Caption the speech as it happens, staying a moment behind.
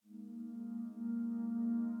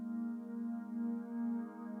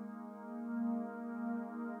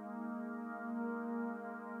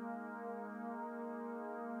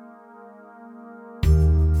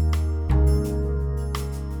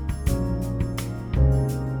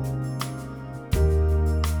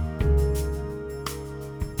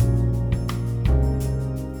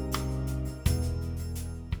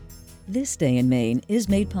This Day in Maine is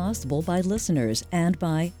made possible by listeners and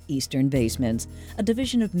by Eastern Basements, a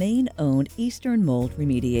division of Maine-owned Eastern Mold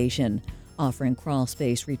Remediation, offering crawl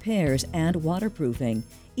space repairs and waterproofing.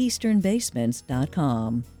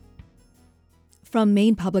 easternbasements.com. From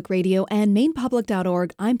Maine Public Radio and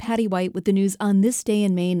MainePublic.org, I'm Patty White with the news on This Day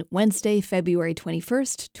in Maine, Wednesday, February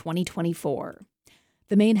 21st, 2024.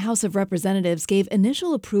 The Maine House of Representatives gave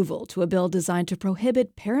initial approval to a bill designed to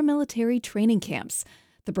prohibit paramilitary training camps.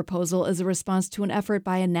 The proposal is a response to an effort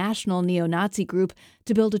by a national neo-Nazi group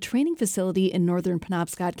to build a training facility in northern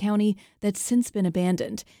Penobscot County that's since been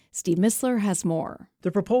abandoned. Steve Missler has more.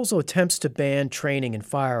 The proposal attempts to ban training in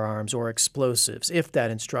firearms or explosives if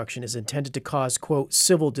that instruction is intended to cause, quote,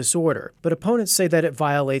 civil disorder. But opponents say that it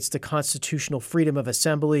violates the constitutional freedom of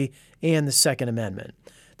assembly and the Second Amendment.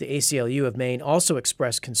 The ACLU of Maine also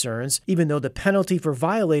expressed concerns, even though the penalty for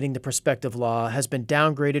violating the prospective law has been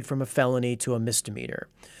downgraded from a felony to a misdemeanor.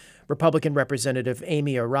 Republican Representative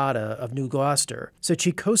Amy Arata of New Gloucester said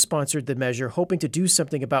she co-sponsored the measure, hoping to do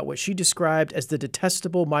something about what she described as the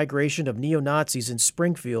detestable migration of neo-Nazis in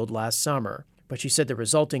Springfield last summer. But she said the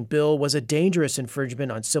resulting bill was a dangerous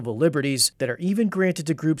infringement on civil liberties that are even granted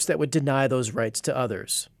to groups that would deny those rights to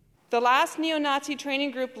others. The last neo-Nazi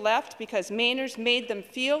training group left because Mainers made them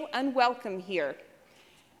feel unwelcome here.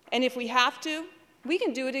 And if we have to, we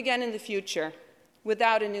can do it again in the future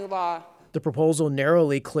without a new law. The proposal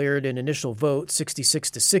narrowly cleared an initial vote,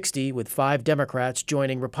 66-60, with 5 Democrats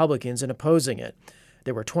joining Republicans in opposing it.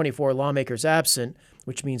 There were 24 lawmakers absent,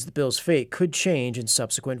 which means the bill's fate could change in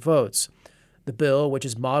subsequent votes. The bill, which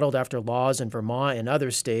is modeled after laws in Vermont and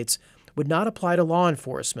other states, would not apply to law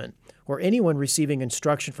enforcement or anyone receiving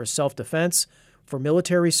instruction for self-defense, for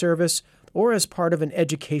military service, or as part of an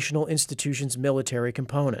educational institution's military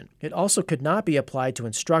component. It also could not be applied to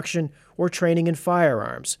instruction or training in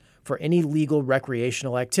firearms for any legal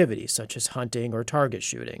recreational activity, such as hunting or target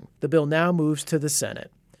shooting. The bill now moves to the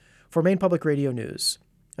Senate. For Maine Public Radio News,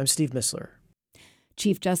 I'm Steve Missler.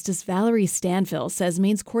 Chief Justice Valerie Stanfill says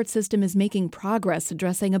Maine's court system is making progress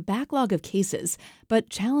addressing a backlog of cases, but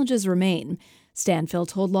challenges remain. Stanfill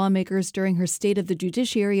told lawmakers during her State of the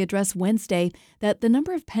Judiciary address Wednesday that the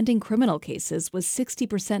number of pending criminal cases was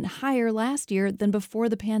 60% higher last year than before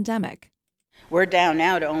the pandemic. We're down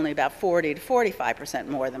now to only about 40 to 45%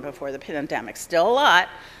 more than before the pandemic. Still a lot,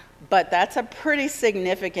 but that's a pretty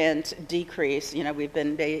significant decrease. We've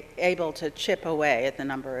been able to chip away at the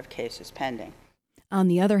number of cases pending. On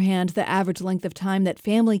the other hand, the average length of time that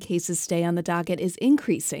family cases stay on the docket is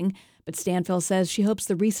increasing, but Stanfill says she hopes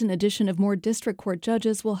the recent addition of more district court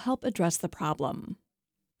judges will help address the problem.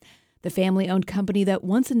 The family-owned company that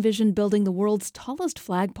once envisioned building the world's tallest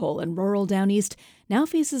flagpole in rural Down East now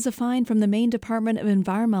faces a fine from the Maine Department of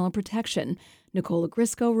Environmental Protection. Nicole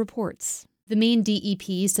Grisco reports. The Maine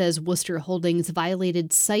DEP says Worcester Holdings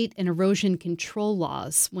violated site and erosion control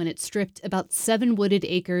laws when it stripped about 7 wooded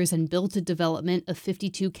acres and built a development of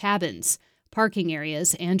 52 cabins, parking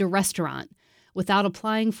areas, and a restaurant, without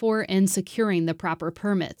applying for and securing the proper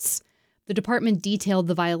permits. The department detailed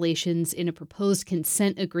the violations in a proposed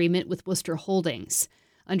consent agreement with Worcester Holdings.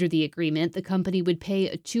 Under the agreement, the company would pay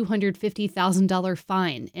a $250,000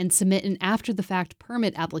 fine and submit an after-the-fact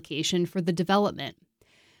permit application for the development.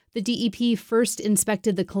 The DEP first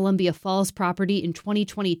inspected the Columbia Falls property in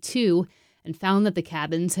 2022 and found that the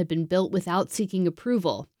cabins had been built without seeking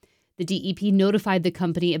approval. The DEP notified the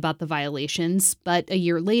company about the violations, but a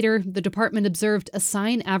year later, the department observed a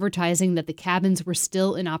sign advertising that the cabins were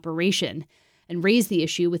still in operation and raised the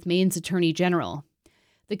issue with Maine's Attorney General.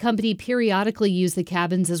 The company periodically used the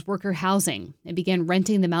cabins as worker housing and began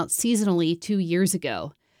renting them out seasonally 2 years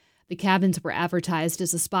ago. The cabins were advertised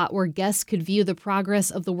as a spot where guests could view the progress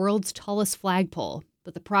of the world's tallest flagpole,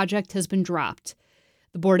 but the project has been dropped.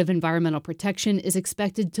 The Board of Environmental Protection is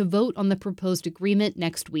expected to vote on the proposed agreement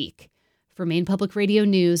next week. For Maine Public Radio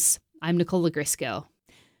News, I'm Nicole Grisco.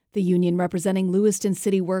 The union representing Lewiston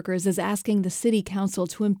city workers is asking the city council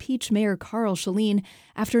to impeach Mayor Carl Schelin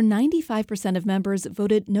after 95% of members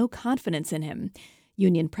voted no confidence in him.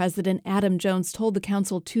 Union President Adam Jones told the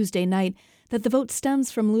council Tuesday night that the vote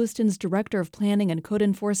stems from Lewiston's Director of Planning and Code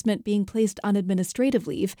Enforcement being placed on administrative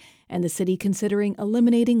leave and the city considering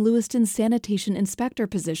eliminating Lewiston's sanitation inspector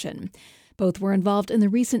position. Both were involved in the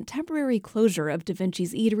recent temporary closure of Da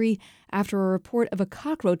Vinci's Eatery after a report of a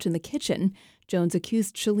cockroach in the kitchen. Jones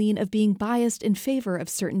accused Schelin of being biased in favor of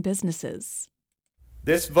certain businesses.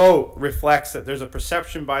 This vote reflects that there's a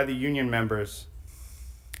perception by the union members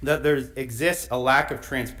that there exists a lack of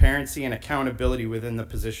transparency and accountability within the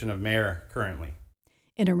position of mayor currently.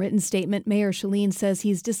 In a written statement, Mayor Shaleen says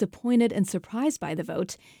he's disappointed and surprised by the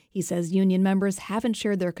vote. He says union members haven't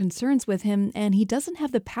shared their concerns with him, and he doesn't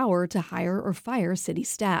have the power to hire or fire city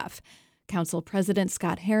staff. Council President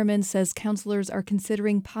Scott Harriman says councilors are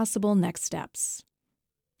considering possible next steps.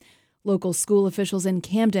 Local school officials in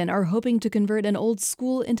Camden are hoping to convert an old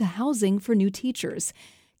school into housing for new teachers.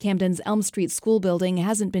 Camden's Elm Street school building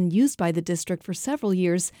hasn't been used by the district for several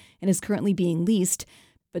years and is currently being leased.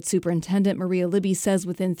 But Superintendent Maria Libby says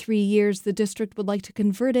within 3 years, the district would like to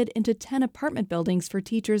convert it into 10 apartment buildings for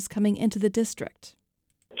teachers coming into the district.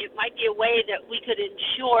 It might be a way that we could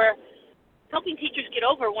ensure helping teachers get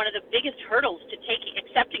over one of the biggest hurdles to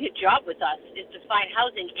accepting a job with us is to find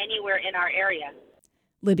housing anywhere in our area.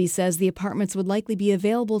 Libby says the apartments would likely be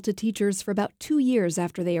available to teachers for about 2 years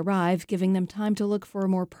after they arrive, giving them time to look for a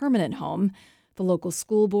more permanent home. The local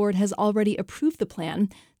school board has already approved the plan.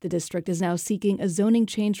 The district is now seeking a zoning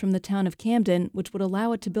change from the town of Camden, which would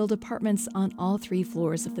allow it to build apartments on all 3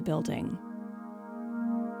 floors of the building.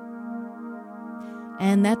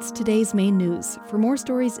 And that's today's Maine news. For more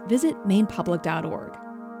stories, visit mainepublic.org.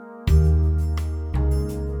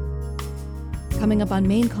 Coming up on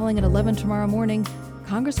Maine Calling at 11 tomorrow morning,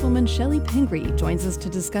 Congresswoman Shelley Pingree joins us to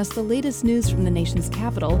discuss the latest news from the nation's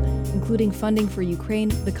capital, including funding for Ukraine,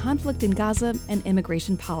 the conflict in Gaza, and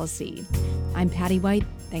immigration policy. I'm Patty White.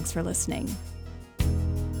 Thanks for listening.